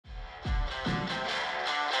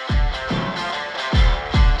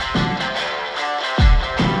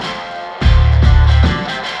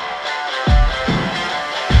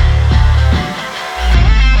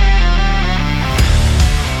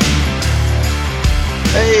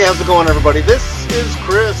how's it going, everybody? This is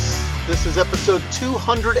Chris. This is episode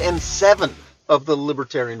 207 of the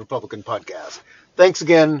Libertarian Republican podcast. Thanks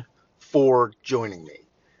again for joining me.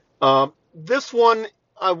 This one,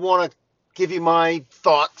 I want to give you my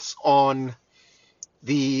thoughts on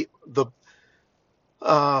the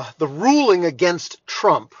ruling against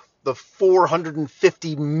Trump, the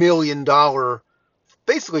 $450 million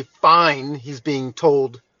basically fine he's being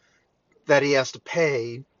told that he has to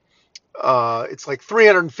pay. It's like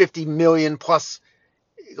 350 million plus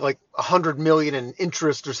like 100 million in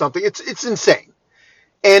interest or something. It's insane.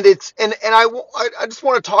 And I just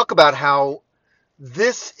want to talk about how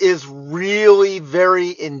this is really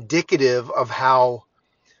very indicative of how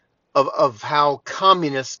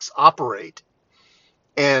communists operate.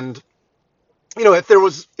 And if there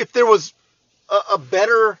was a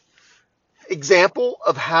better example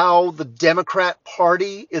of how the Democrat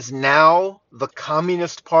Party is now the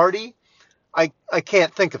Communist Party, I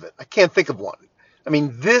can't think of it. I can't think of one. I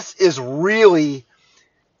mean, this is really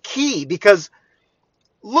key because,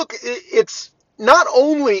 look, it's not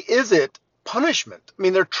only is it punishment. I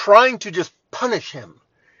mean, they're trying to just punish him,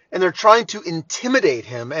 and they're trying to intimidate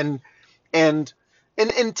him and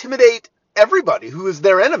intimidate everybody who is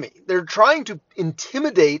their enemy. They're trying to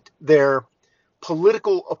intimidate their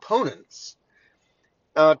political opponents,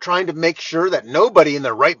 trying to make sure that nobody in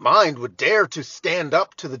their right mind would dare to stand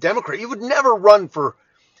up to the Democrat. You would never run for,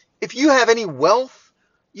 if you have any wealth,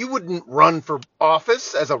 you wouldn't run for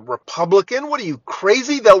office as a Republican. What are you,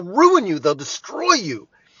 crazy? They'll ruin you. They'll destroy you.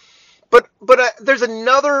 But there's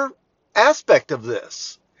another aspect of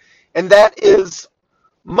this, and that is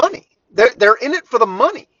money. They're in it for the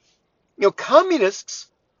money.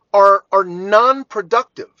 Communists are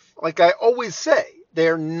non-productive. Like I always say,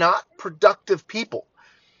 they're not productive people.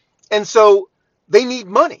 And so they need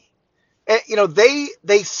money. And,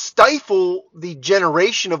 they stifle the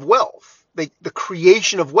generation of wealth, the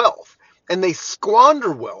creation of wealth, and they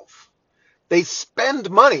squander wealth. They spend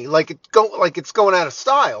money like it's going out of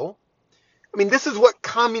style. I mean, this is what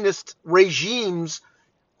communist regimes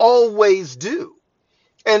always do.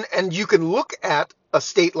 And you can look at a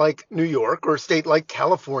state like New York or a state like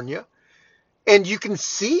California, and you can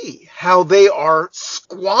see how they are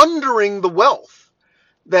squandering the wealth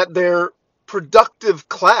that their productive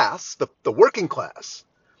class, the working class,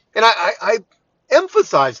 and I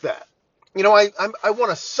emphasize that. I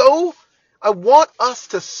want us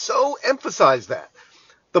to so emphasize that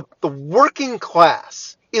the working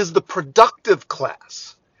class is the productive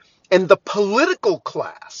class, and the political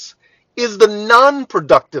class is the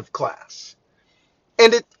non-productive class.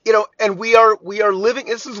 And and we are living.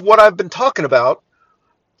 This is what I've been talking about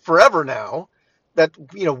forever now. That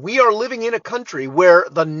we are living in a country where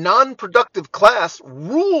the non-productive class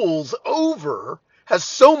rules over, has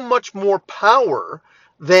so much more power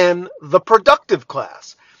than the productive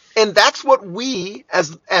class. And that's what we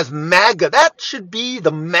as MAGA, that should be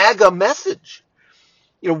the MAGA message.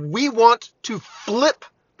 We want to flip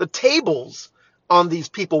the tables on these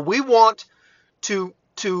people. We want to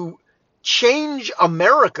change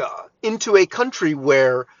America into a country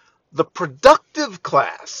where the productive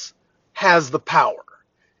class has the power,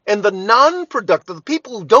 and the non-productive, the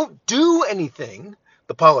people who don't do anything,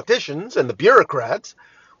 the politicians and the bureaucrats,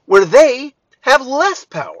 where they have less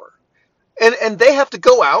power, and they have to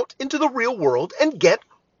go out into the real world and get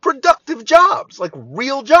productive jobs, like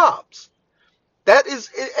real jobs. But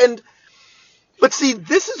see,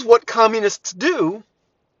 this is what communists do.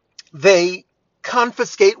 They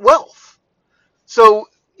confiscate wealth. So,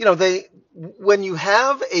 when you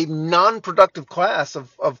have a non-productive class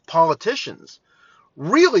of politicians,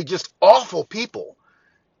 really just awful people,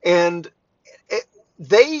 and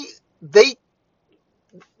they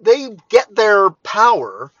get their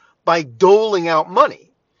power by doling out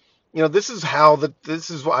money. This is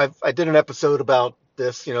why I did an episode about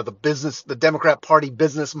this. The Democrat Party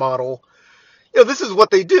business model. This is what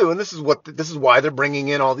they do, and this is why they're bringing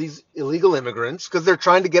in all these illegal immigrants, because they're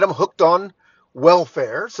trying to get them hooked on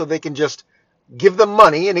welfare so they can just give them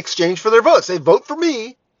money in exchange for their votes. They vote for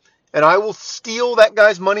me, and I will steal that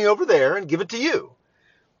guy's money over there and give it to you.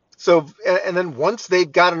 So, and then once they've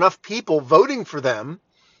got enough people voting for them,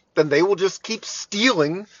 then they will just keep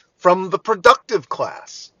stealing from the productive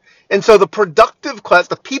class. And so the productive class,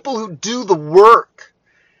 the people who do the work,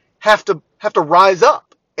 have to rise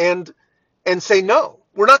up and say, no,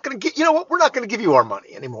 we're not going to get, we're not going to give you our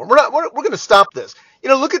money anymore. We're going to stop this.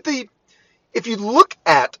 If you look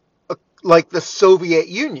at like the Soviet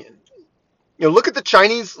Union, look at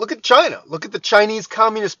China, look at the Chinese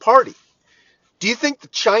Communist Party. Do you think the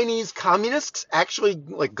Chinese communists actually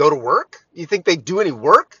go to work? Do you think they do any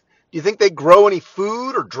work? Do you think they grow any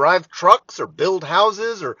food or drive trucks or build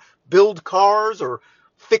houses or build cars or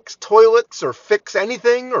fix toilets or fix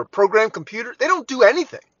anything or program computers? They don't do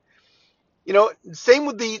anything. Same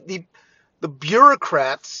with the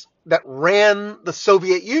bureaucrats that ran the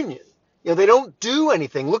Soviet Union. They don't do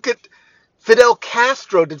anything. Look at Fidel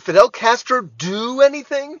Castro. Did Fidel Castro do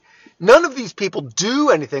anything? None of these people do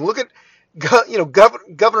anything. Look at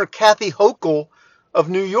Governor Kathy Hochul of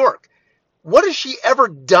New York. What has she ever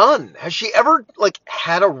done? Has she ever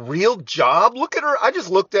had a real job? Look at her. I just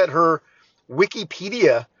looked at her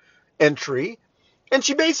Wikipedia entry, and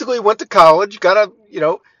she basically went to college, got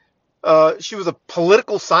she was a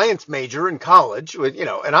political science major in college,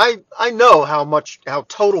 and I know how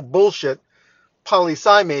total bullshit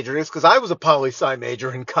poli-sci major is, because I was a poli-sci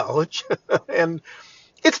major in college, and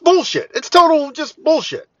it's bullshit. It's total just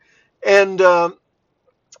bullshit. And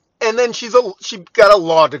then she got a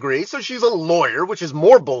law degree, so she's a lawyer, which is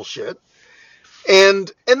more bullshit.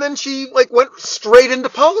 And then she went straight into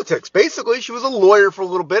politics. Basically, she was a lawyer for a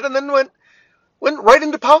little bit, and then went right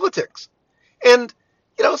into politics. And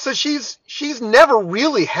so she's never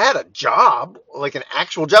really had a job, like an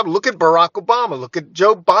actual job. Look at Barack Obama. Look at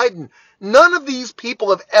Joe Biden. None of these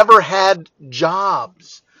people have ever had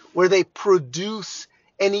jobs where they produce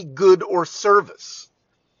any good or service.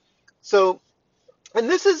 So, and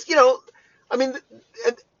this is,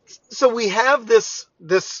 so we have this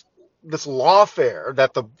lawfare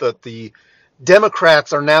that the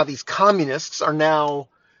Democrats are now, these communists are now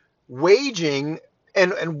waging,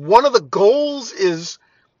 and one of the goals is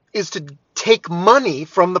to take money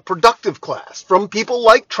from the productive class, from people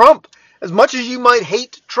like Trump. As much as you might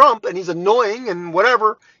hate Trump, and he's annoying and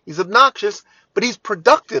whatever, he's obnoxious, but he's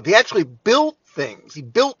productive. He actually built things. He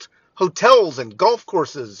built hotels and golf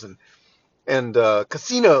courses and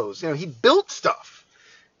casinos. He built stuff,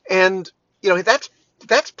 and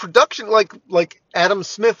that's production. Like Adam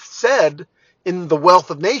Smith said in The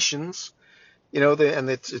Wealth of Nations. And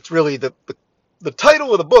it's really the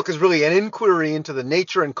title of the book is really an inquiry into the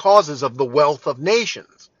nature and causes of the wealth of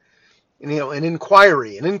nations. And, an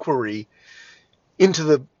inquiry into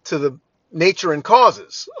the nature and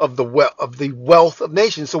causes of the wealth of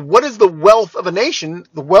nations. So what is the wealth of a nation?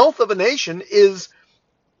 The wealth of a nation is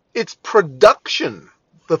its production,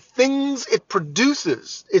 the things it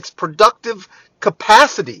produces, its productive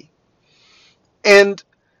capacity. And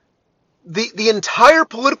the entire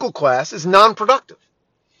political class is non-productive.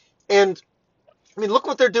 And look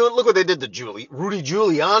what they're doing. Look what they did to Rudy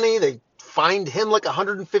Giuliani. They fined him like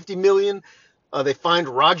 $150 million. They fined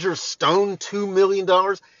Roger Stone $2 million.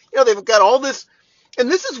 They've got all this, and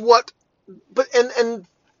this is what. And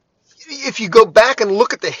if you go back and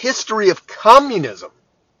look at the history of communism,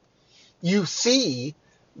 you see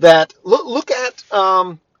that. Look at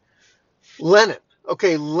Lenin.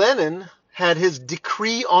 Okay, Lenin had his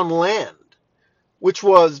decree on land, which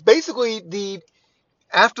was basically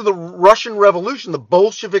after the Russian Revolution, the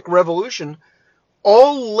Bolshevik Revolution,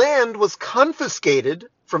 all land was confiscated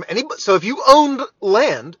from anybody. So if you owned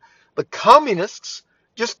land, the communists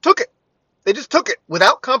just took it. They just took it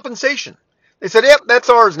without compensation. They said, yep, that's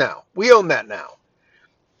ours now. We own that now.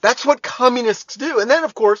 That's what communists do. And then,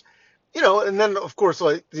 of course,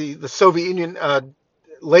 like the Soviet Union,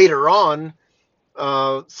 later on,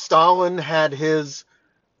 Stalin had his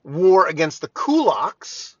war against the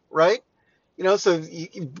kulaks, right?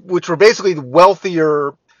 Which were basically the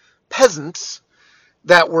wealthier peasants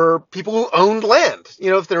that were people who owned land.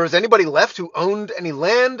 If there was anybody left who owned any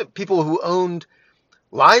land, people who owned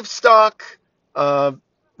livestock,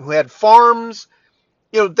 who had farms,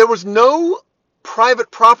 there was no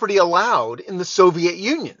private property allowed in the Soviet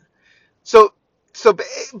Union.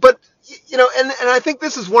 But I think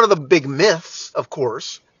this is one of the big myths, of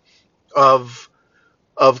course, of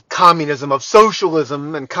communism, of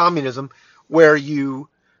socialism and communism, where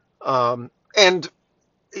Ayn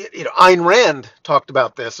Rand talked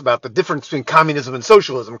about this, about the difference between communism and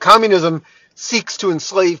socialism. Communism seeks to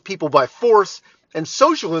enslave people by force, and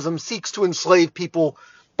socialism seeks to enslave people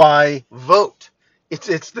by vote.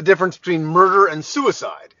 It's the difference between murder and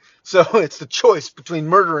suicide. So it's the choice between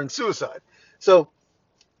murder and suicide. So,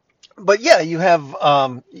 but yeah, you have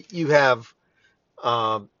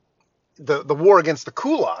the war against the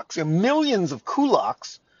kulaks. Millions of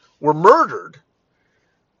kulaks were murdered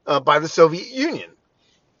by the Soviet Union,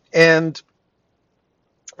 and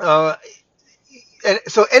so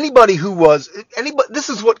this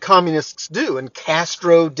is what communists do, and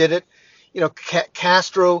Castro did it.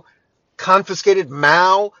 Castro confiscated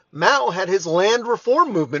Mao. Mao had his land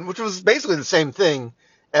reform movement, which was basically the same thing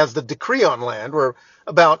as the decree on land, where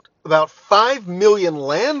about 5 million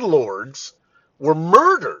landlords were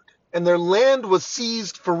murdered and their land was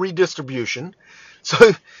seized for redistribution.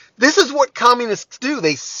 So this is what communists do.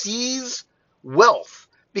 They seize wealth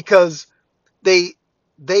because they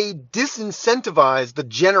disincentivize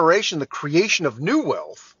the creation of new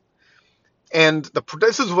wealth. And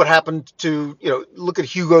this is what happened to, look at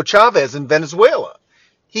Hugo Chavez in Venezuela.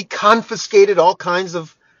 He confiscated all kinds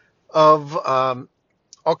of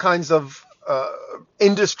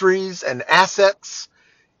industries and assets,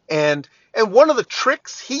 and one of the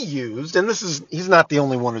tricks he used, and he's not the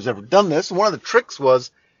only one who's ever done this. One of the tricks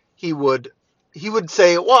was he would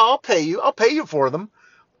say, "Well, I'll pay you for them,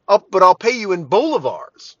 but I'll pay you in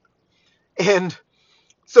bolivars," and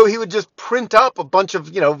so he would just print up a bunch of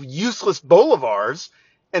useless bolivars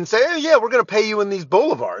and say, "Oh yeah, we're going to pay you in these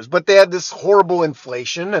bolivars," but they had this horrible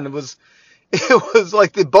inflation, and it was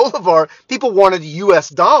like the bolivar, people wanted US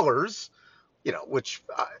dollars, which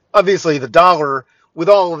obviously the dollar with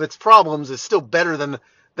all of its problems is still better than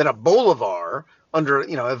a bolivar under,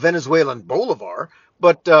 a Venezuelan bolivar.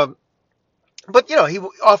 But he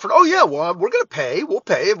offered, "Oh yeah, well, we'll pay.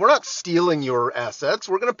 We're not stealing your assets.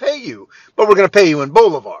 We're going to pay you, but we're going to pay you in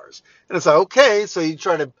bolivars." And it's like, okay, so you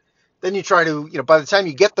try to, by the time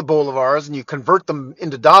you get the bolivars and you convert them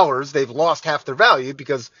into dollars, they've lost half their value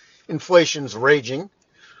because inflation's raging.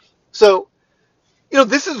 So,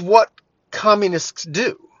 this is what communists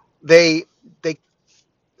do. They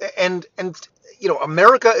and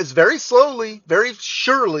America is very slowly, very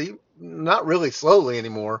surely, not really slowly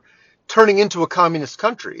anymore, turning into a communist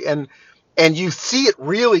country. And you see it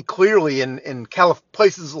really clearly in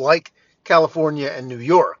places like California and New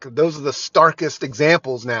York. Those are the starkest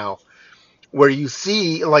examples now, where you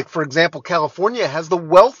see, like, for example, California has the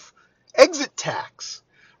wealth exit tax,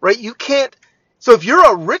 right? You can't. So if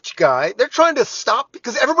you're a rich guy, they're trying to stop,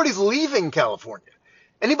 because everybody's leaving California.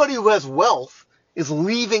 Anybody who has wealth is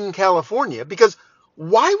leaving California, because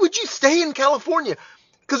why would you stay in California?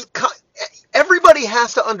 Because everybody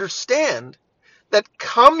has to understand that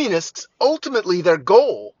communists, ultimately their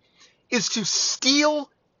goal is to steal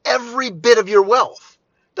every bit of your wealth.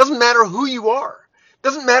 Doesn't matter who you are.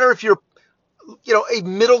 Doesn't matter if you're a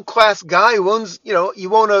middle class guy who owns, you own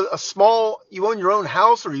you own your own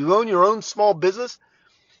house, or you own your own small business.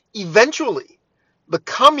 Eventually, the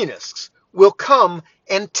communists will come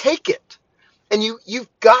and take it. And you've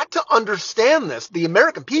got to understand this. The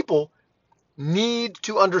American people need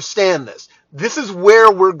to understand this. This is where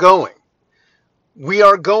we're going. We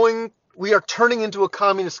are turning into a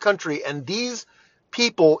communist country, and these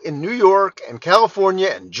people in New York and California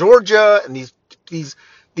and Georgia and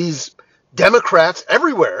these Democrats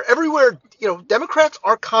everywhere, Democrats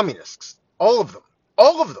are communists. All of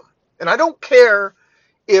them. And I don't care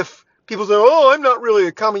if people say, "Oh, I'm not really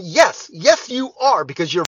a communist." Yes, you are,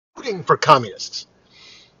 because you're voting for communists.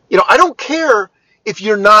 I don't care if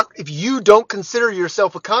you don't consider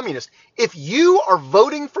yourself a communist. If you are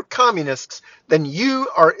voting for communists, then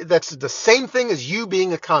that's the same thing as you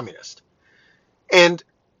being a communist. And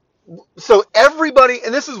so everybody,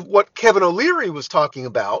 and this is what Kevin O'Leary was talking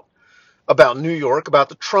about New York, about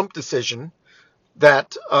the Trump decision,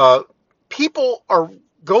 that people are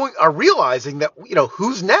realizing that,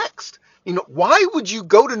 who's next? Why would you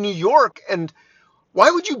go to New York, and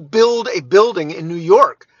why would you build a building in New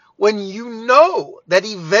York when you know that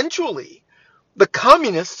eventually the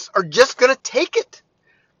communists are just going to take it?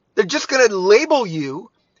 They're just going to label you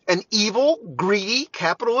an evil, greedy,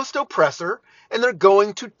 capitalist oppressor, and they're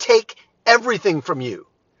going to take everything from you.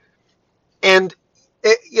 And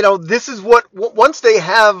this is what, once they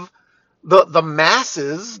have the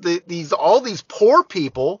masses, all these poor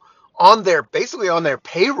people basically on their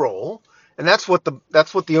payroll, and that's what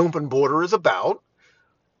the open border is about.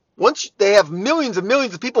 Once they have millions and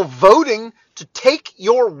millions of people voting to take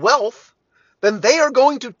your wealth, then they are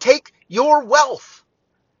going to take your wealth.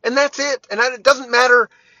 And that's it. And it doesn't matter.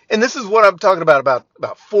 And this is what I'm talking about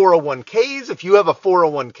 401ks. If you have a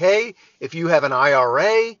 401k, if you have an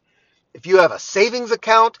IRA, if you have a savings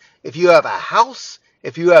account, if you have a house,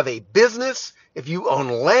 if you have a business, if you own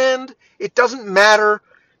land, it doesn't matter.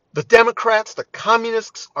 The Democrats, the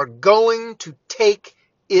communists are going to take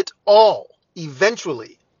it all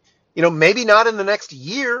eventually. Maybe not in the next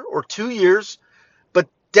year or 2 years, but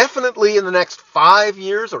definitely in the next 5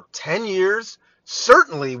 years or 10 years.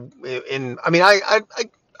 Certainly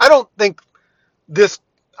I don't think this,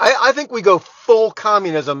 I think we go full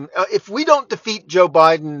communism. If we don't defeat Joe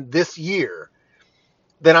Biden this year,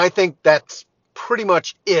 then I think that's pretty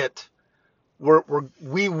much it.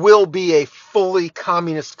 We will be a fully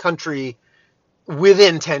communist country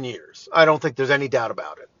within 10 years. I don't think there's any doubt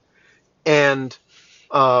about it. And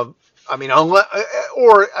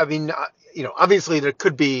obviously there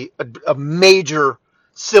could be a major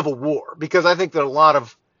civil war, because I think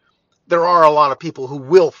that there are a lot of people who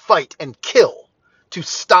will fight and kill to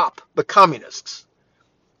stop the communists.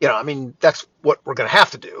 That's what we're going to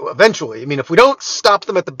have to do eventually. If we don't stop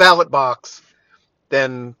them at the ballot box,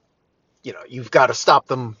 then, you've got to stop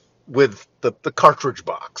them with the cartridge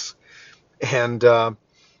box. And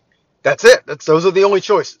that's it. Those are the only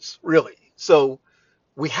choices, really. So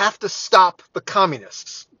we have to stop the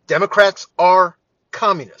communists. Democrats are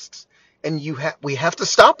communists, and we have to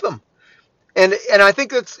stop them. And I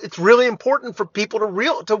think it's really important for people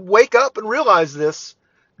to wake up and realize this.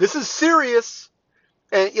 This is serious.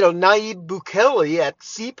 And Nayib Bukele at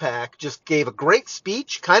CPAC just gave a great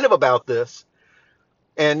speech kind of about this.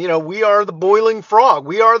 And we are the boiling frog.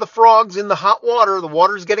 We are the frogs in the hot water. The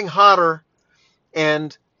water's getting hotter,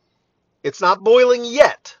 and it's not boiling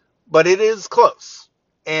yet, but it is close.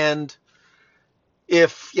 And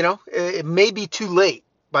if it may be too late.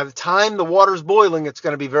 By the time the water's boiling, it's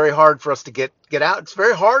going to be very hard for us to get out. It's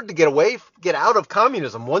very hard to get out of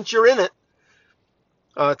communism. Once you're in it,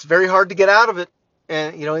 it's very hard to get out of it.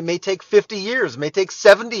 And, it may take 50 years. It may take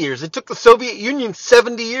 70 years. It took the Soviet Union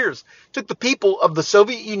 70 years. It took the people of the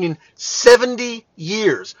Soviet Union 70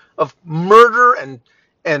 years of murder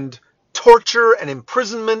and torture and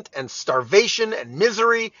imprisonment and starvation and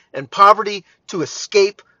misery and poverty to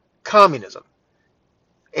escape communism.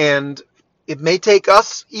 And it may take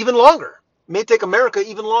us even longer. It may take America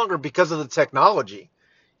even longer because of the technology.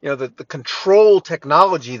 The control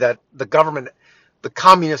technology that the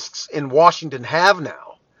communists in Washington have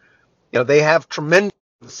now. They have tremendous,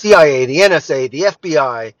 the CIA, the NSA, the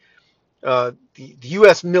FBI, the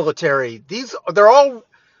U.S. military.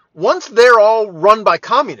 Once they're all run by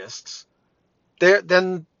communists,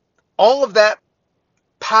 then all of that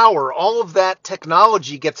power, all of that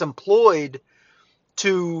technology gets employed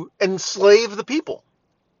to enslave the people,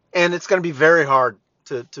 and it's going to be very hard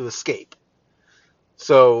to escape.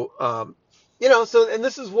 So, and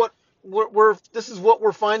this is what we're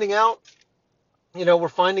finding out. We're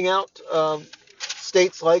finding out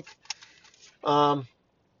states like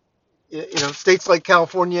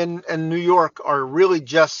California and New York are really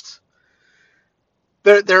just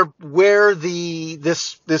they're where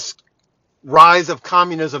this rise of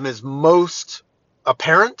communism is most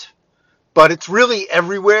apparent. But it's really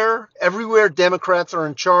everywhere. Everywhere Democrats are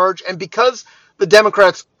in charge. And because the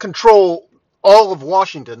Democrats control all of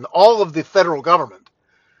Washington, all of the federal government,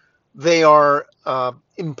 they are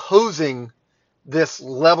imposing this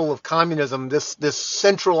level of communism, this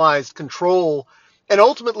centralized control, and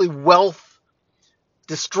ultimately wealth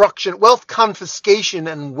destruction, wealth confiscation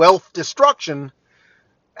and wealth destruction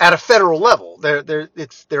at a federal level. They're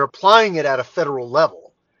applying it at a federal level.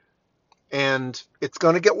 And it's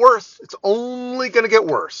going to get worse. It's only going to get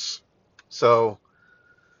worse. So,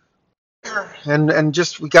 and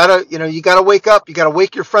just, you gotta wake up. You gotta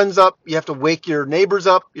wake your friends up. You have to wake your neighbors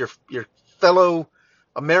up, your fellow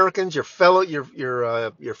Americans, your friends,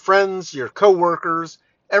 your coworkers,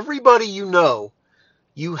 everybody you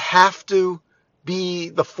have to be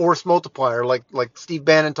the force multiplier, like Steve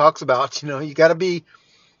Bannon talks about. You got to be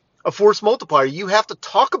a force multiplier. You have to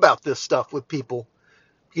talk about this stuff with people,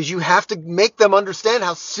 because you have to make them understand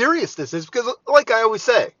how serious this is. Because, like I always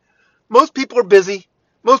say, most people are busy.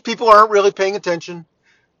 Most people aren't really paying attention.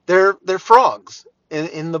 They're frogs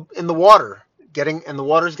in the water, and the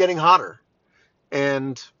water's getting hotter.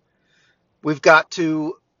 And we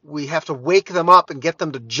have to wake them up and get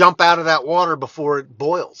them to jump out of that water before it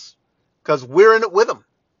boils, because we're in it with them.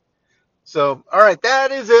 So, all right,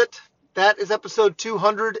 that is it. That is episode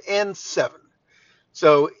 207.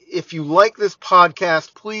 So if you like this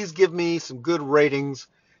podcast, please give me some good ratings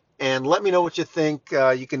and let me know what you think.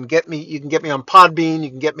 You can get me on Podbean. You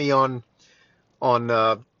can get me on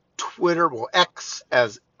Twitter, X,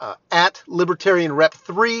 as at Libertarian Rep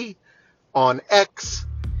 3 on X.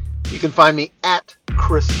 You can find me at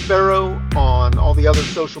Chris Farrow on all the other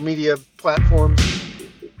social media platforms.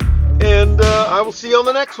 And I will see you on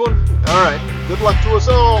the next one. All right. Good luck to us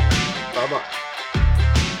all. Bye-bye.